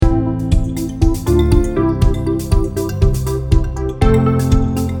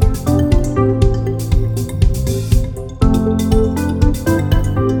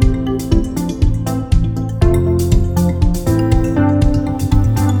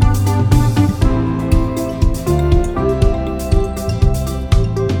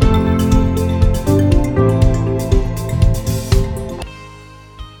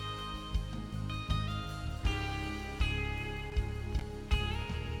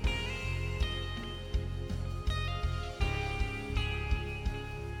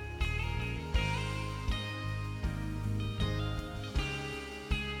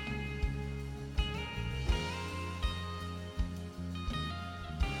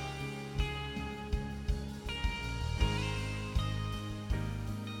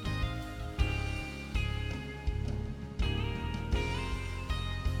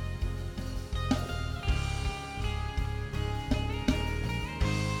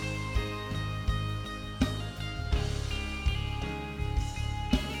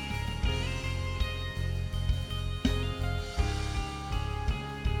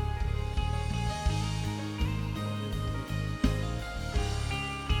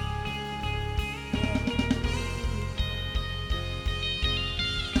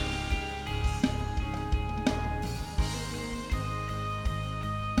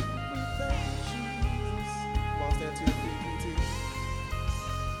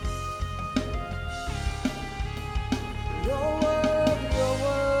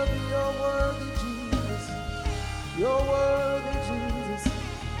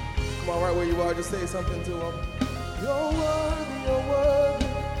where you are, just say something to him. You're worthy, you're worthy,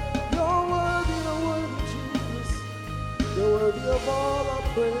 you're worthy, you're worthy, Jesus. You're worthy of all our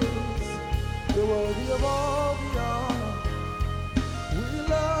praise. You're worthy of all the honor. We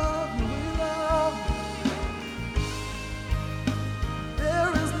love you, we love you.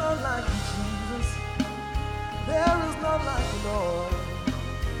 There is none like you, Jesus. There is none like you, Lord.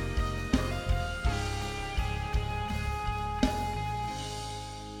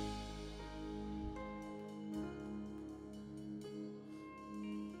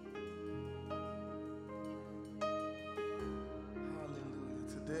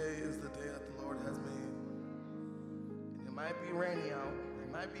 Today is the day that the Lord has made. It might be rainy out, it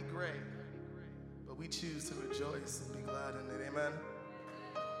might be gray, but we choose to rejoice and be glad in it. Amen.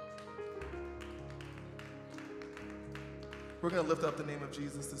 We're going to lift up the name of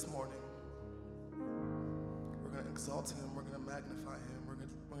Jesus this morning. We're going to exalt him. We're going to magnify him. We're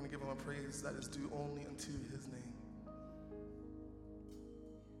going to give him a praise that is due only unto his name.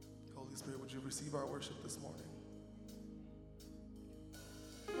 Holy Spirit, would you receive our worship this morning?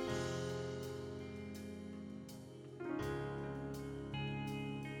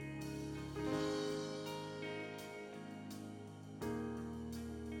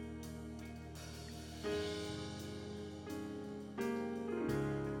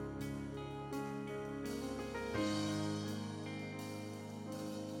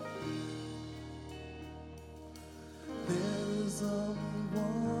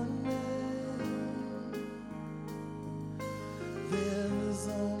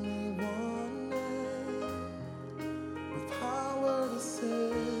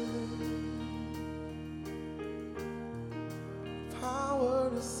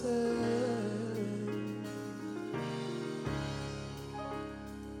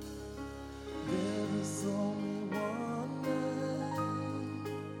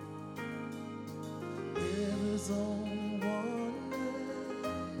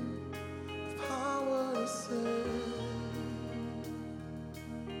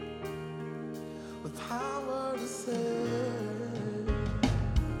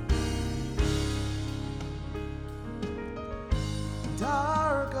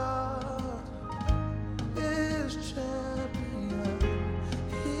 Our God is champion.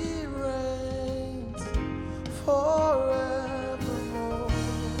 He reigns forevermore.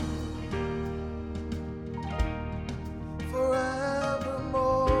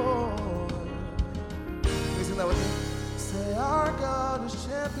 Forevermore. Can you sing that with me? Say, our God is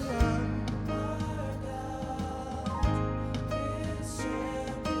champion.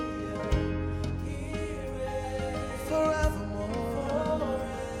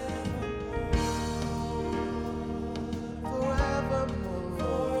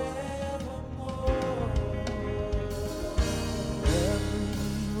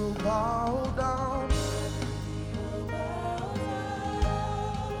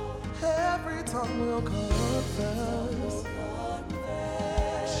 Tongue will confess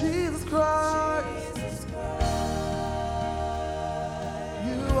Jesus Christ,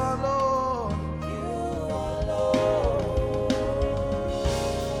 you are Lord.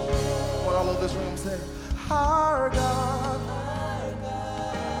 What all over this room say, our God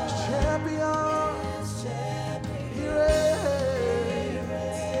is champion. He reigns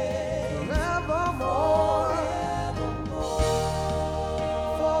forevermore.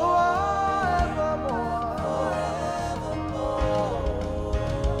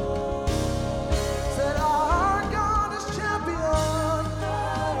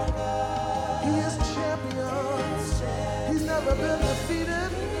 Been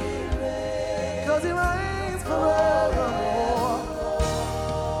defeated, cause he reigns forevermore.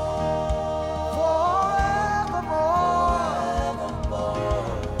 Forevermore.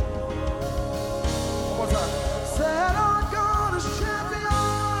 One more time. Said our God is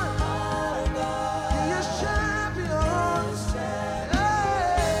champion. He is champion.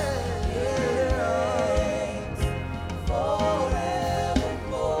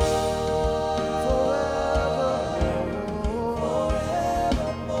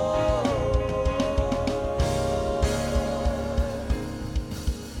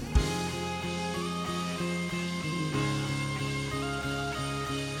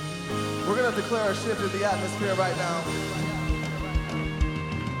 We're going to declare a shift in the atmosphere right now.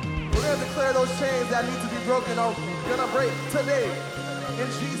 We're going to declare those chains that need to be broken are going to break today in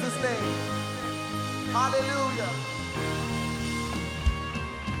Jesus' name. Hallelujah.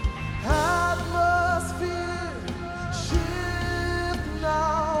 Atmosphere shift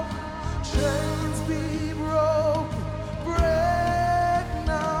now. Chains be broken. Break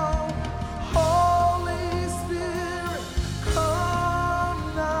now. Holy Spirit, come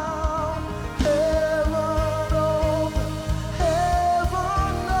now.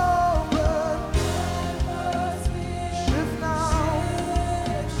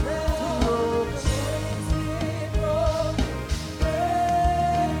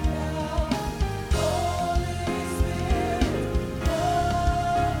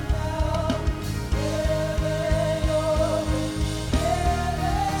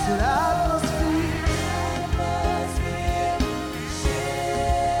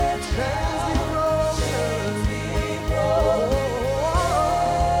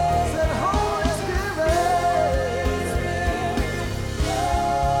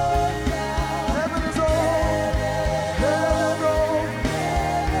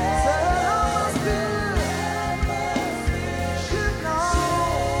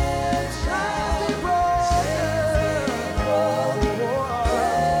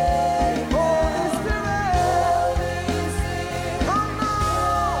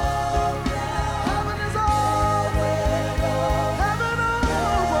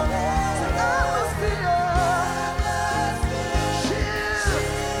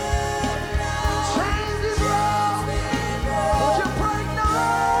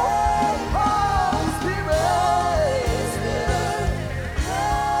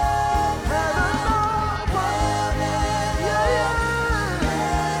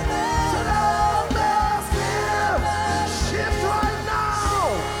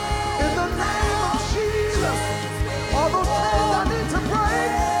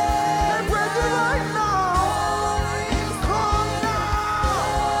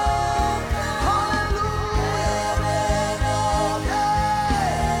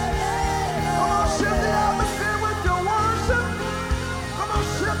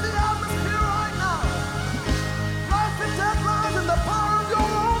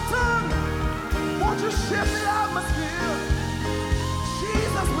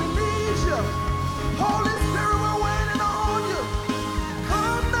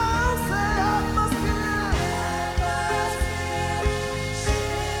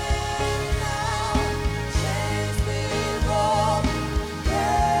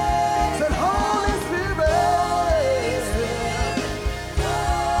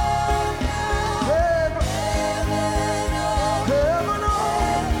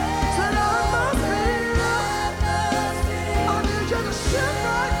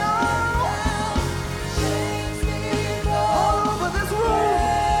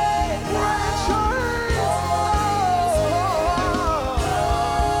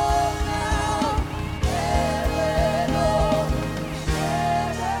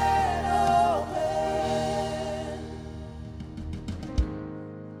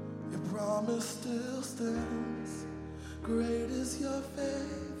 promise still stands. Great is your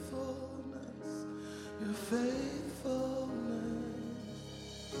faithfulness, your faithfulness.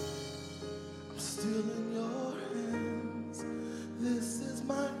 I'm still in your hands. This is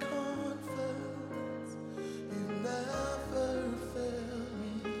my confidence. You never failed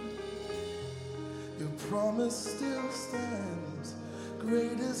me. Your promise still stands.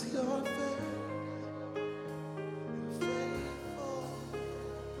 Great is your faithfulness.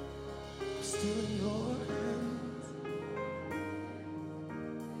 Still in your hands.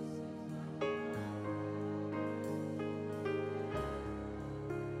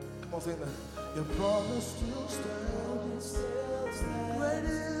 Come on, sing that. Your promise still stands. Great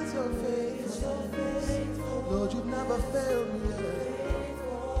is your faithfulness. Lord, you've never failed me yet.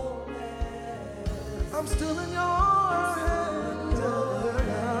 I'm still in your hands.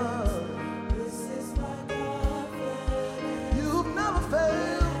 This is my confidence. You've never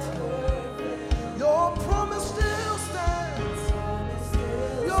failed. Your promise still stands.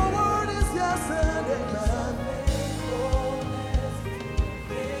 Your word is yes and amen.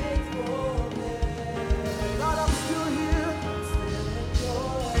 God, I'm still here.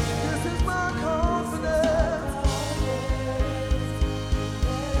 This is my confidence.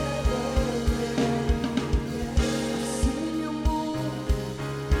 I've seen you move.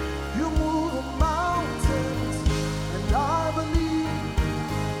 You move the mountains, and I believe.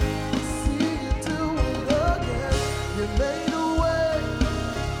 You made a way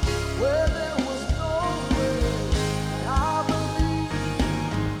where there was no way. I believe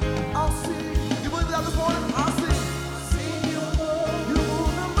I'll see. You believe that this morning? I'll see. See you move. You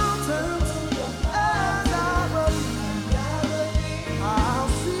move the mountains, and I believe I'll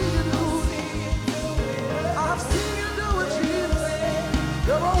see you do it. I've seen you do it, Jesus.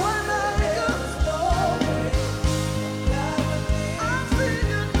 You're a way maker. I've seen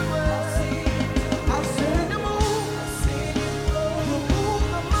you do it. I've seen you move.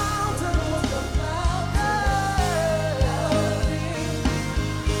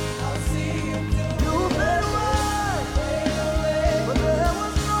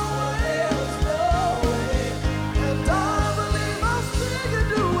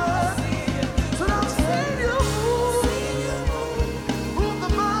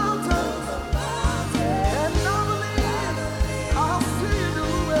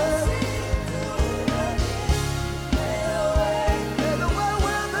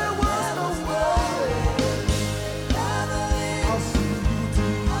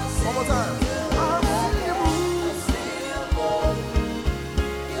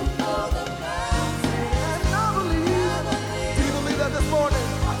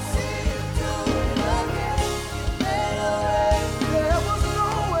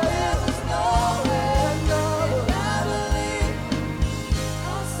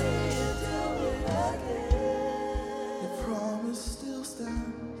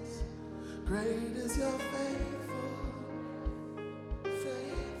 Great is your faithfulness.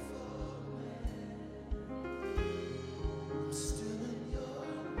 I'm still in your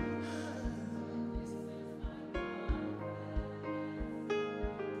hands.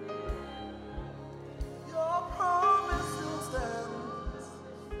 Your promise still stands.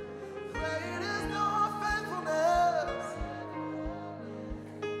 Great is your faithfulness.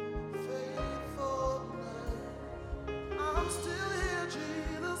 Faithfulness. I'm still here,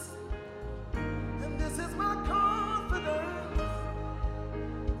 Jesus. And this is my confidence.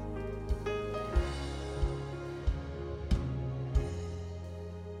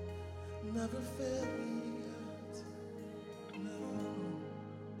 Never failed me yet. No.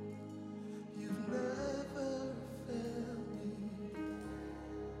 You've never failed me.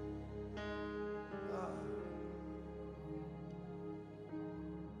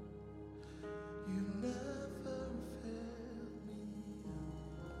 You've never failed me.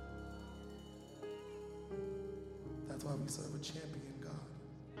 That's why we serve a champion God.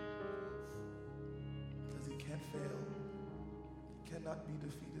 Because he can't fail. He cannot be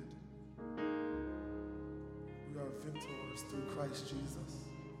defeated. We are victors through Christ Jesus.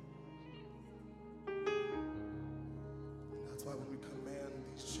 And that's why when we command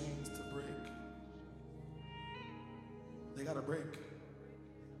these chains to break, they gotta break.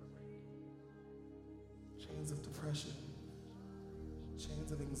 Chains of depression,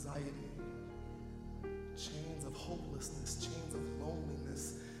 chains of anxiety, chains of hopelessness, chains of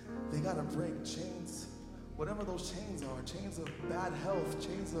loneliness. They gotta break. Chains, whatever those chains are, chains of bad health,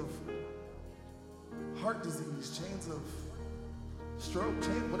 chains of heart disease, chains of stroke,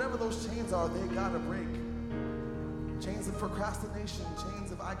 chains, whatever those chains are, they gotta break. Chains of procrastination,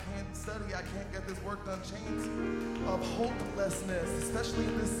 chains of I can't study, I can't get this work done, chains of hopelessness, especially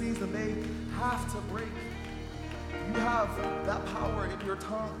in this season, they have to break. You have that power in your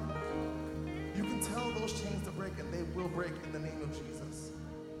tongue. You can tell those chains to break, and they will break in the name of Jesus.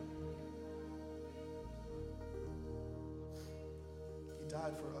 He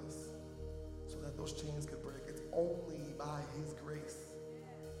died for us so that those chains could break. It's only by His grace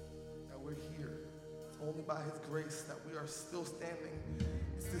that we're here. It's only by His grace that we are still standing.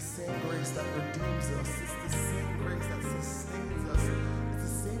 It's the same grace that redeems us. It's the same grace that sustains us.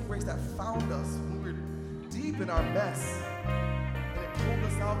 It's the same grace that found us when we were deep in our mess. And it pulled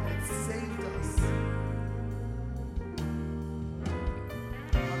us out and it saved us.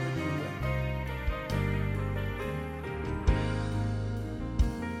 Hallelujah.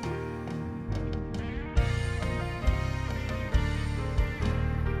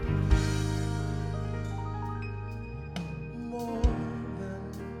 More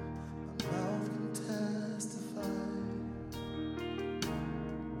than a mouth can testify.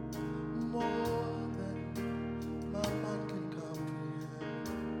 More than my mind can comprehend.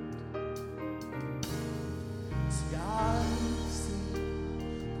 See, I've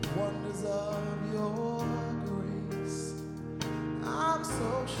seen the wonders of your grace. I'm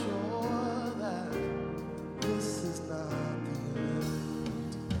so sure that this is not the end.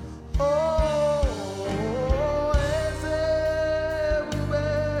 Oh, is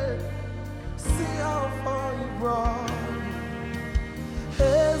everywhere. See how far you brought me.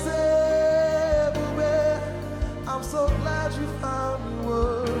 Is everywhere. I'm so glad you found me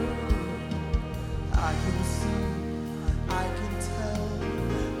worthy. I can see, I can tell,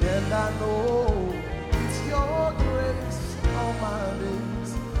 and I know it's your grace. All my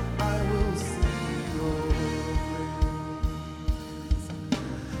days I will see your grace.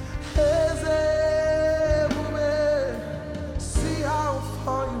 Is everywhere. See how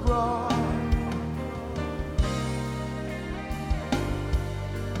far you brought.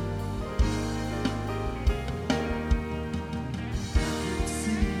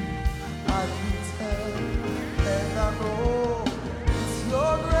 See, I can tell, and I know it's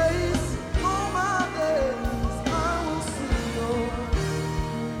your grace. All my days I will see your grace.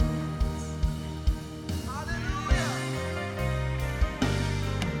 Hallelujah.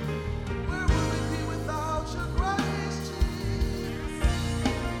 Where would we be without your grace, Jesus?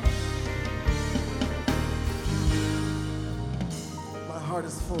 My heart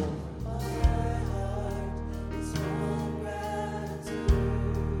is full.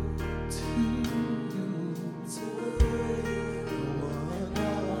 To you,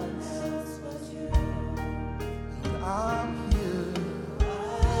 no one else. And I'm here.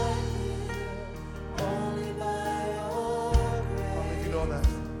 Only by your How many of you know that?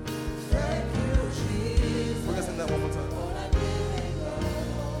 Thank you, Jesus, We're gonna sing that one more time. for not giving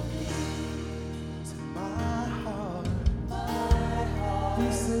up on me. To my heart, My heart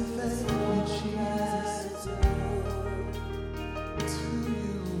we say thank you, Jesus. gratitude To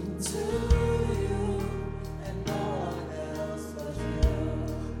you, to you and no one else but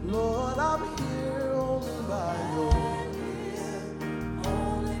you. Lord, I'm here only by your.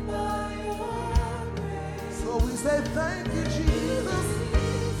 Only by your grace, So we say thank you, Jesus.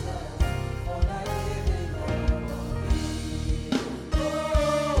 Jesus, for not giving up on me.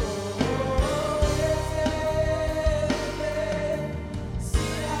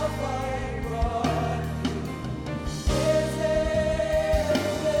 See how far you brought me.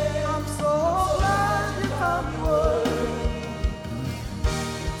 I'm so glad you found me worthy.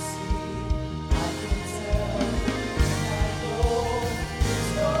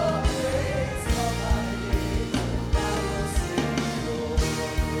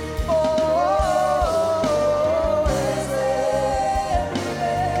 Oh,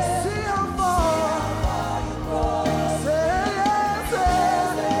 see how far. Say yes,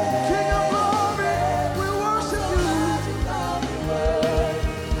 King of glory, we worship you.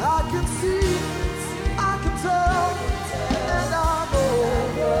 I can see, I can tell, and I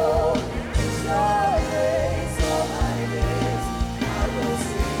know. It's your grace, all my days, I will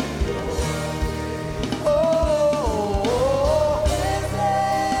sing your Oh, praise.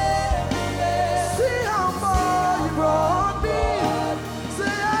 see how far you brought me.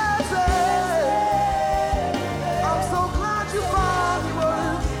 Say yes, I'm so glad you found me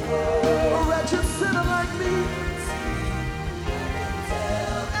worthy. A wretched sinner like me,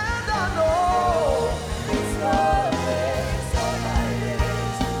 and I know. It's your grace, all my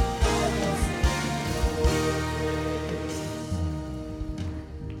days, I will sing your praise.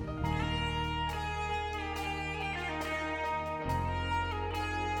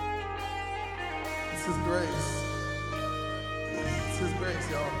 This is grace. His grace,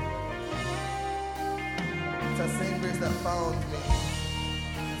 y'all. It's that same grace that found me.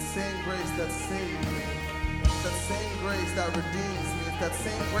 It's the same grace that saved me. It's that same grace that redeems me. It's that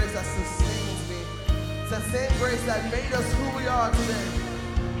same grace that sustains me. It's that same grace that made us who we are today.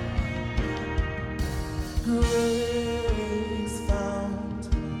 Grace found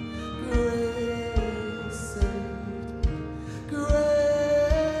me. Grace saved me.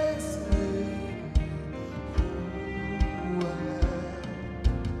 Grace made me who I am.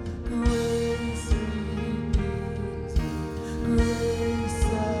 Grace redeems me. Grace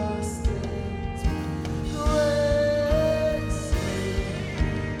sustains me. Grace made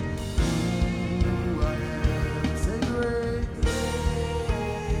me who I am. Say grace.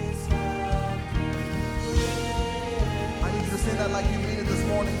 I need you to say that like you mean it this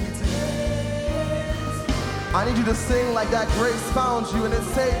morning, PT. I need you to sing like that grace found you and it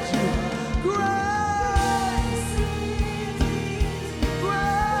saved you. Grace,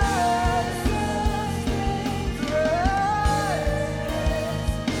 grace, grace.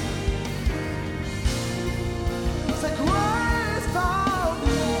 Say grace found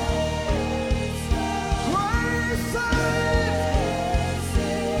me. Grace saved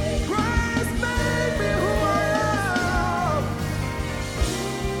me. Grace made me who I am.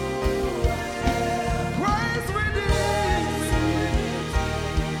 Grace redeems me.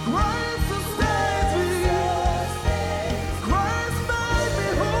 Grace sustains me. Grace made me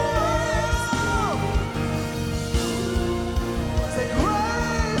who I am. Say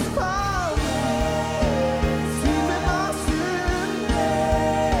grace found me. Deep in my sin.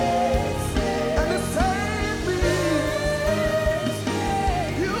 And it saved me.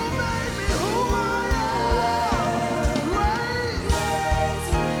 You made me who I am. Grace.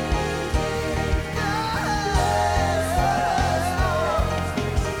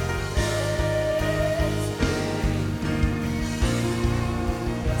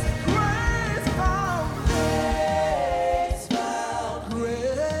 Grace found me.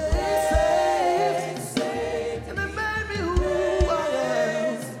 Grace saved. And it made me who I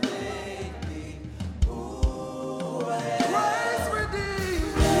am. Grace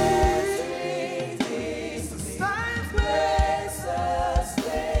redeemed me. Sustains me.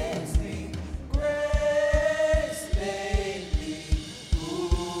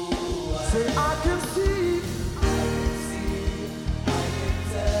 Say I can see.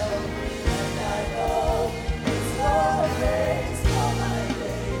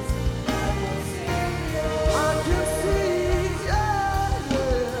 I can see, yeah,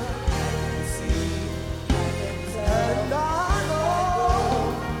 yeah. And I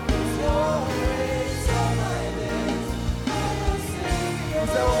know.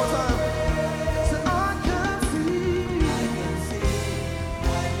 Say it one more time. Say I can see.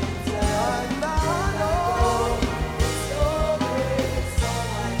 And I know.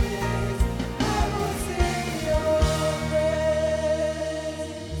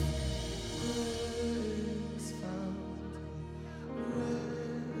 Grace found,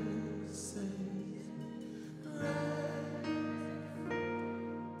 grace saved,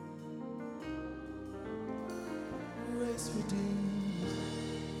 grace redeemed.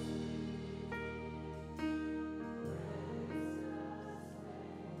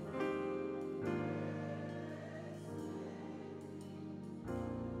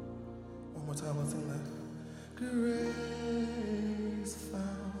 One more time, let's sing that. Grace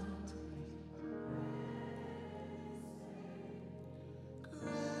found me.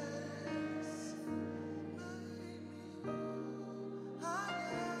 Grace made me who I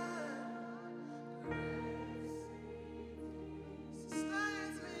am. Grace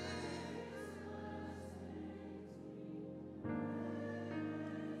sustains me.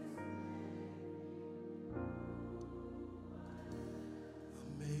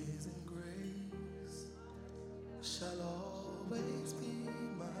 Amazing grace shall always be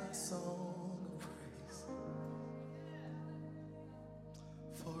my song of praise.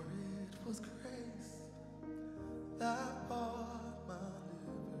 For it was grace that bought my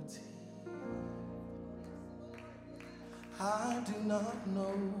liberty. I do not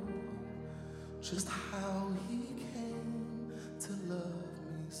know just how he came to love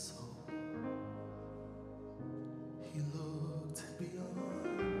me so. He looked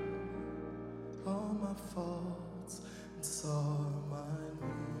beyond all my faults and saw my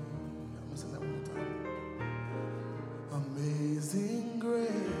need. I'm gonna sing that one more time. Amazing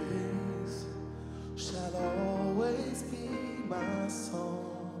grace shall always be my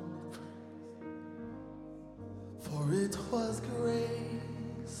song of praise. For it was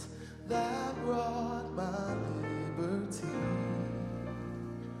grace that brought my liberty.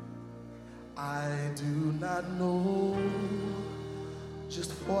 I do not know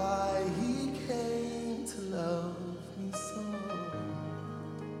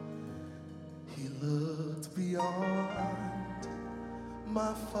beyond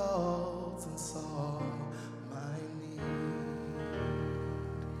my faults and saw my need.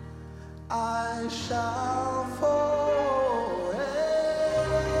 I shall forever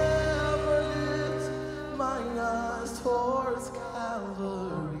lift mine eyes towards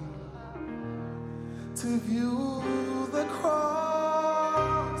Calvary to view the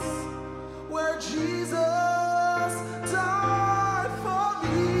cross where Jesus died for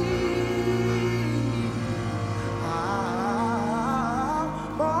me. Ah,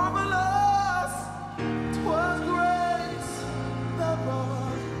 marvelous 'twas grace that brought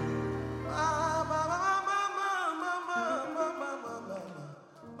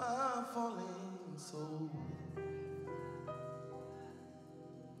my falling soul.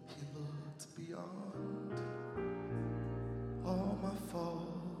 He looked beyond all my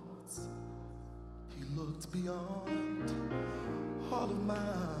faults. He looked beyond all of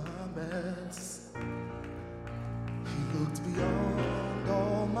my mess. He looked beyond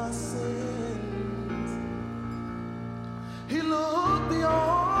all my sins. He looked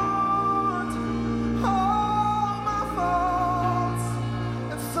beyond all my faults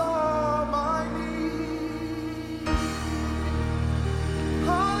and saw my need.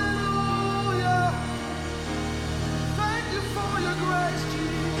 Hallelujah. Thank you for your grace,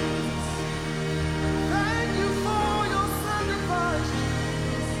 Jesus. Thank you for your sacrifice,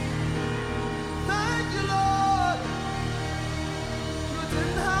 Jesus. Thank you, Lord. You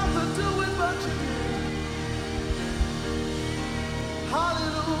didn't have to do it, but you did.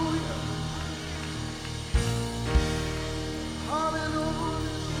 Hallelujah.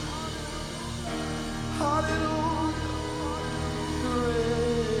 Hallelujah. Hallelujah.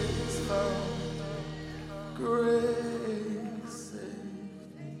 Grace found. Grace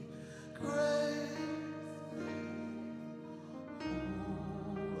saved me. Grace who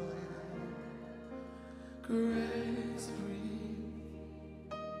I am. Grace free.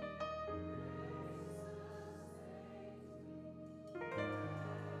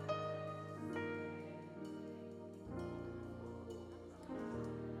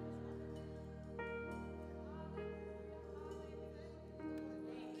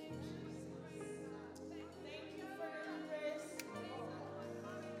 Thank you for your grace.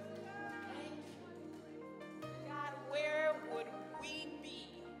 Thank you. God, where would we be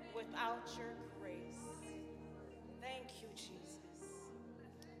without your grace? Thank you, Jesus.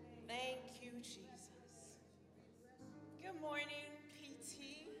 Thank you, Jesus. Good morning, PT.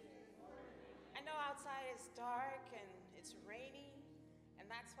 I know outside it's dark and it's rainy, and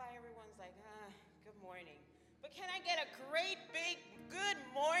that's why everyone's like, good morning. But can I get a great big good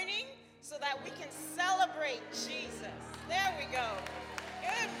morning so that we can celebrate Jesus? There we go.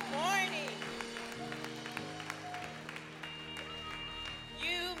 Good morning.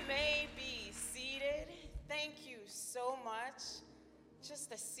 You may be seated. Thank you so much. Just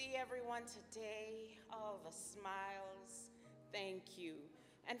to see everyone today, all the smiles, thank you.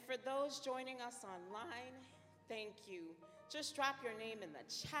 And for those joining us online, thank you. Just drop your name in the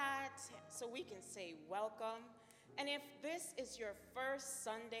chat so we can say welcome. And if this is your first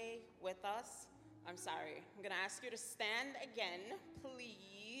Sunday with us, I'm sorry, I'm gonna ask you to stand again,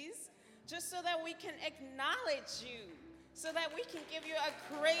 please, just so that we can acknowledge you, so that we can give you a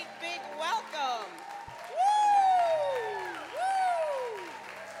great big welcome. Woo! Woo!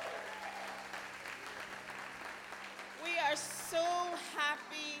 We are so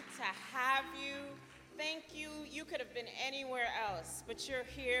happy to have you. Thank you. You could have been anywhere else, but you're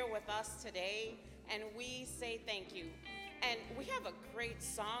here with us today, and we say thank you. And we have a great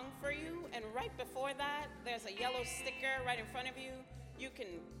song for you, and right before that, there's a yellow sticker right in front of you. You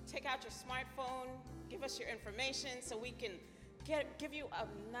can take out your smartphone, give us your information so we can give you a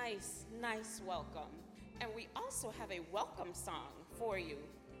nice welcome. And we also have a welcome song for you.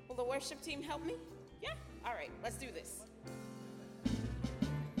 Will the worship team help me? Yeah? All right, let's do this.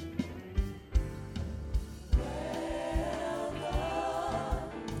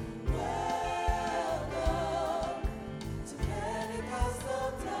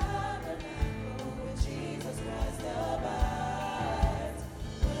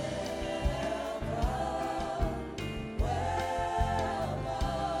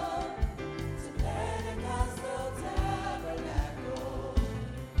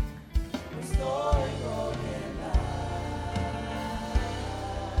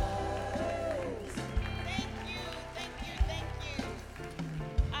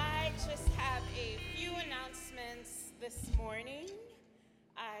 This morning,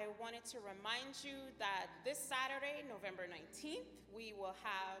 I wanted to remind you that this Saturday, November 19th, we will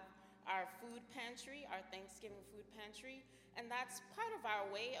have our food pantry, our Thanksgiving food pantry, and that's part of our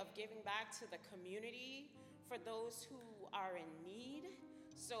way of giving back to the community for those who are in need.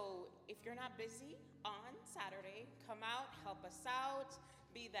 So if you're not busy on Saturday, come out, help us out,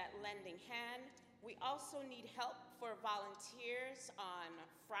 be that lending hand. We also need help for volunteers on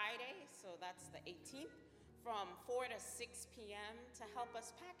Friday, so that's the 18th, from 4 to 6 p.m. to help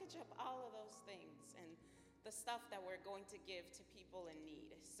us package up all of those things and the stuff that we're going to give to people in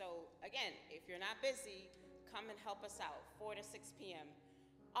need. So again, if you're not busy, come and help us out, 4 to 6 p.m.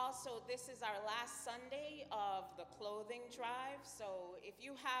 Also, this is our last Sunday of the clothing drive. So if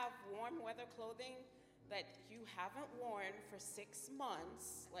you have warm weather clothing that you haven't worn for 6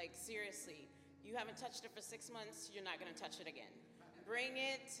 months, like seriously, you haven't touched it for 6 months, you're not gonna touch it again. Bring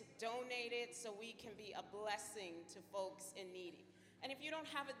it, donate it, so we can be a blessing to folks in need. And if you don't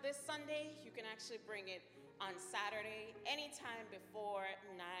have it this Sunday, you can actually bring it on Saturday, anytime before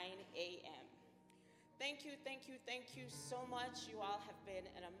 9 a.m. Thank you, thank you, thank you so much. You all have been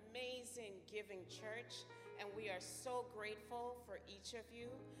an amazing giving church, and we are so grateful for each of you.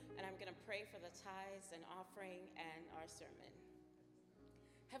 And I'm gonna pray for the tithes and offering and our sermon.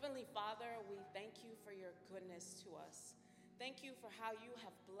 Heavenly Father, we thank you for your goodness to us. Thank you for how you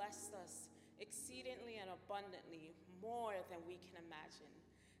have blessed us exceedingly and abundantly, more than we can imagine.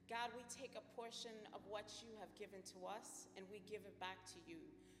 God, we take a portion of what you have given to us and we give it back to you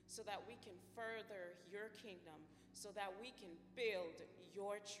so that we can further your kingdom, so that we can build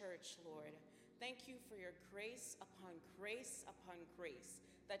your church, Lord. Thank you for your grace upon grace upon grace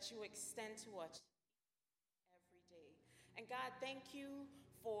that you extend to us every day. And God, thank you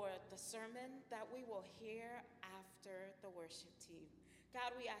for the sermon that we will hear after the worship team.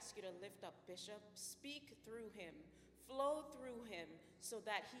 God, we ask you to lift up Bishop, speak through him, flow through him, so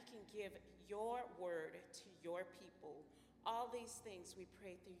that he can give your word to your people. All these things we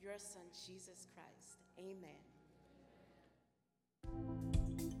pray through your Son, Jesus Christ. Amen.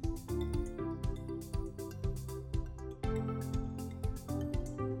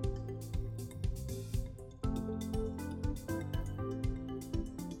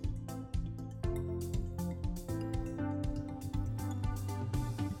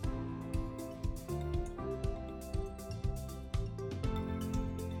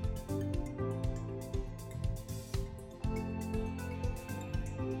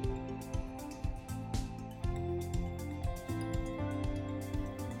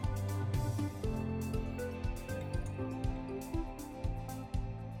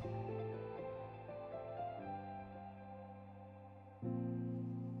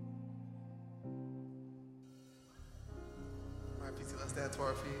 PC, let's stand to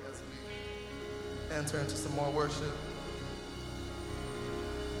our feet as we enter into some more worship.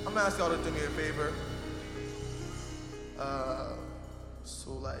 I'm gonna ask y'all to do me a favor.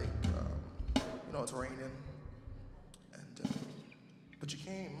 You know, it's raining, and but you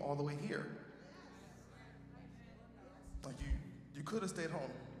came all the way here. Like you could have stayed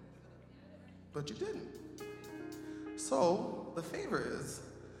home, but you didn't. So the favor is,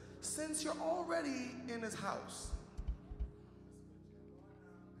 since you're already in his house,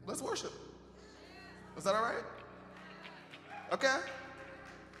 let's worship. Is that all right? Okay?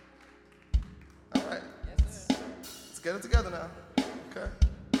 All right. Yes, sir. Let's get it together now. Okay?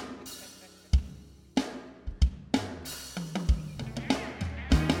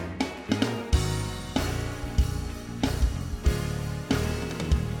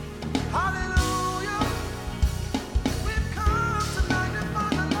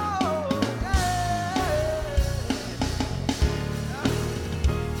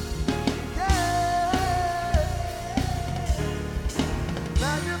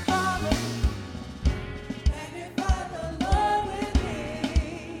 Magnify the Lord with me.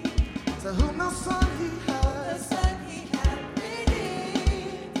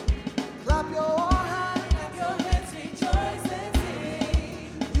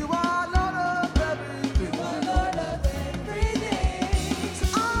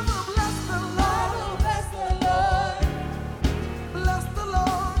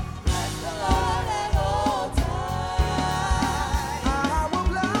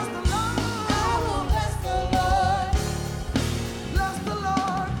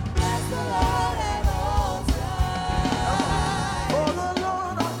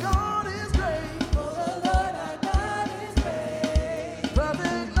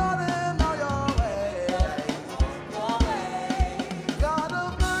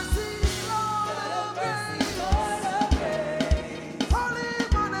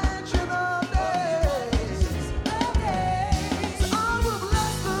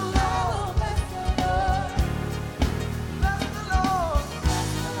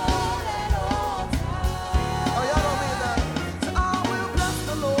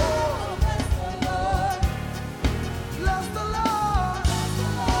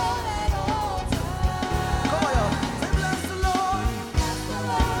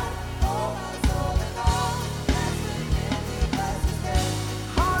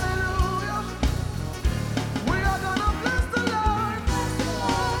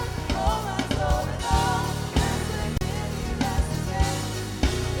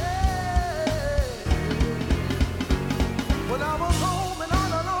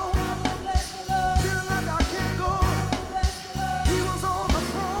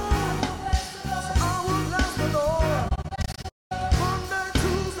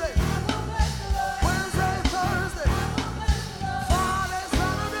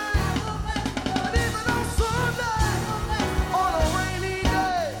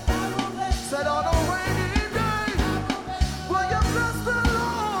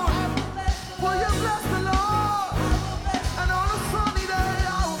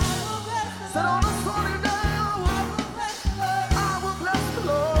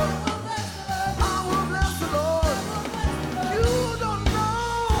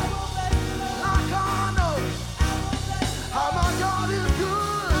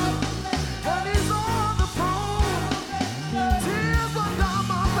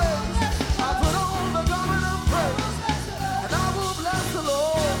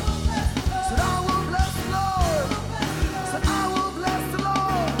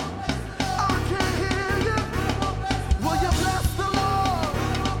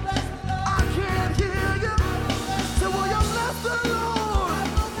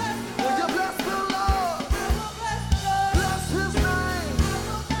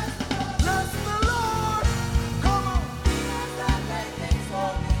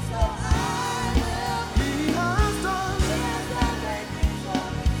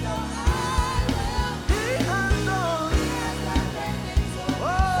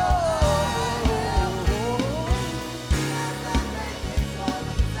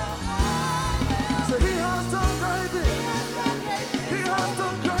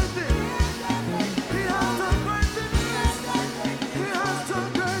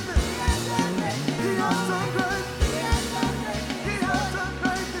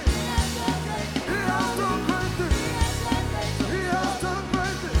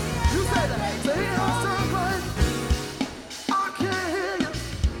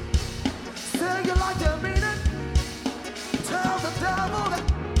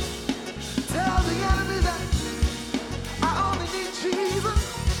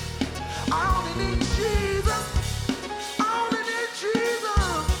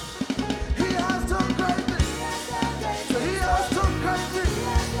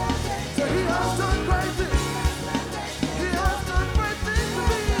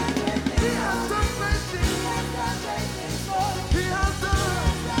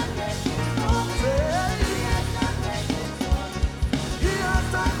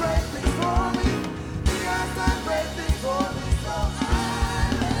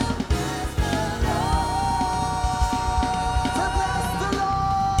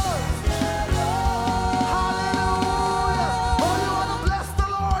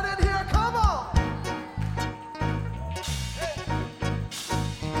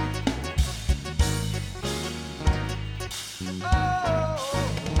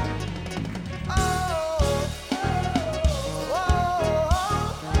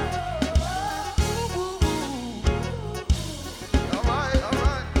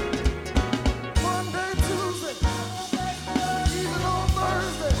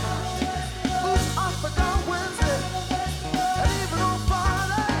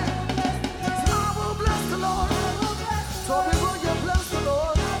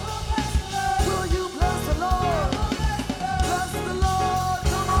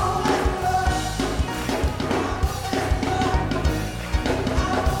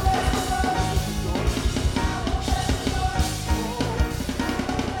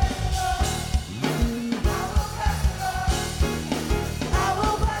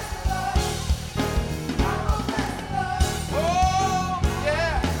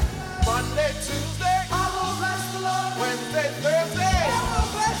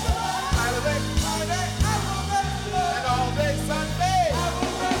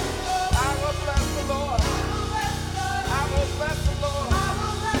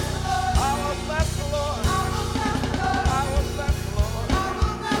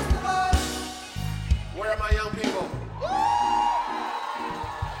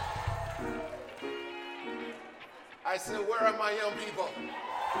 I said, where are my young people?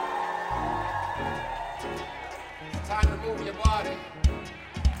 It's time to move your body.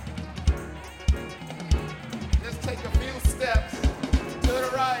 Just take a few steps to the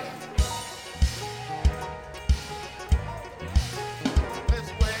right. This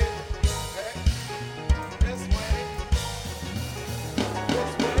way. Okay. This way.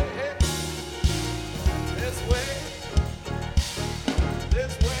 This way. This way.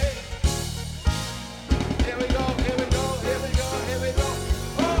 This way. Here we go, here we go, here we go, here we go.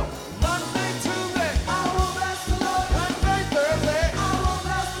 Oh, Monday, Tuesday. I will bless the Lord. Wednesday, Thursday. I will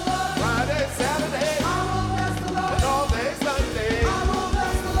bless the Lord. Friday, Saturday. I will bless the Lord. And all day Sunday. I will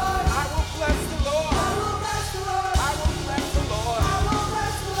bless the Lord. I will bless the Lord. I will bless the Lord. I will bless the Lord. I will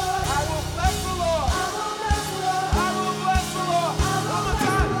bless the Lord. I will bless the Lord. I will bless the Lord. I will bless the Lord. One more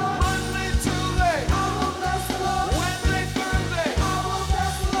time. Monday, Tuesday. I will bless the Lord. Wednesday, Thursday. I will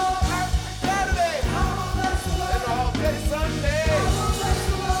bless the Lord. Saturday. I will bless the Lord. And all day Sunday. I will bless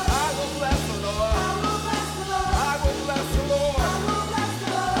the Lord. I will bless the Lord. I will bless the Lord. I will bless the Lord. I will bless the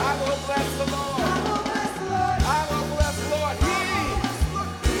Lord. I will bless the Lord. I will bless the Lord. I will bless the Lord.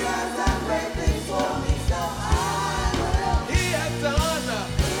 He has done great things for me, so I will. He has done.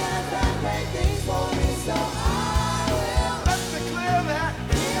 He has done great things for me, so I will. Let's declare that.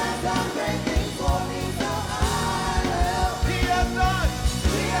 He has done great things for me, so I will. He has done.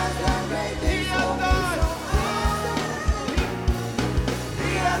 He has done great He things has for me, done. so I will.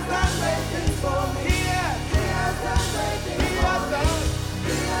 He has done great things for me. He has. He has done great He things for has me. done.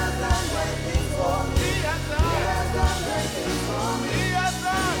 He has done great things for me. He has He done. has done great things for me. He has He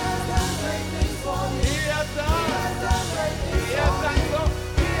done. has done great things for me. He has He done. has done great things He has for done me. so.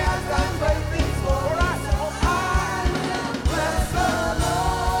 He has done great things for me. So I will bless the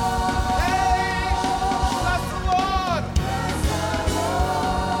Lord. Hey, bless the Lord. Bless the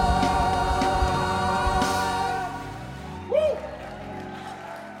Lord. Woo.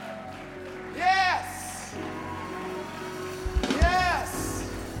 Yes. Yes.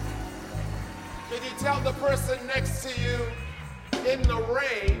 Can you tell the person next to you, in the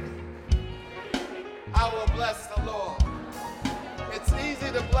rain, I will bless the Lord. It's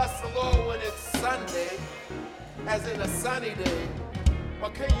easy to bless the Lord when it's Sunday, as in a sunny day.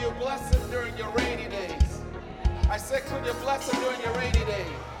 But can you bless him during your rainy days? I said, could you bless him during your rainy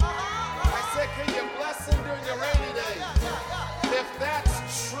days?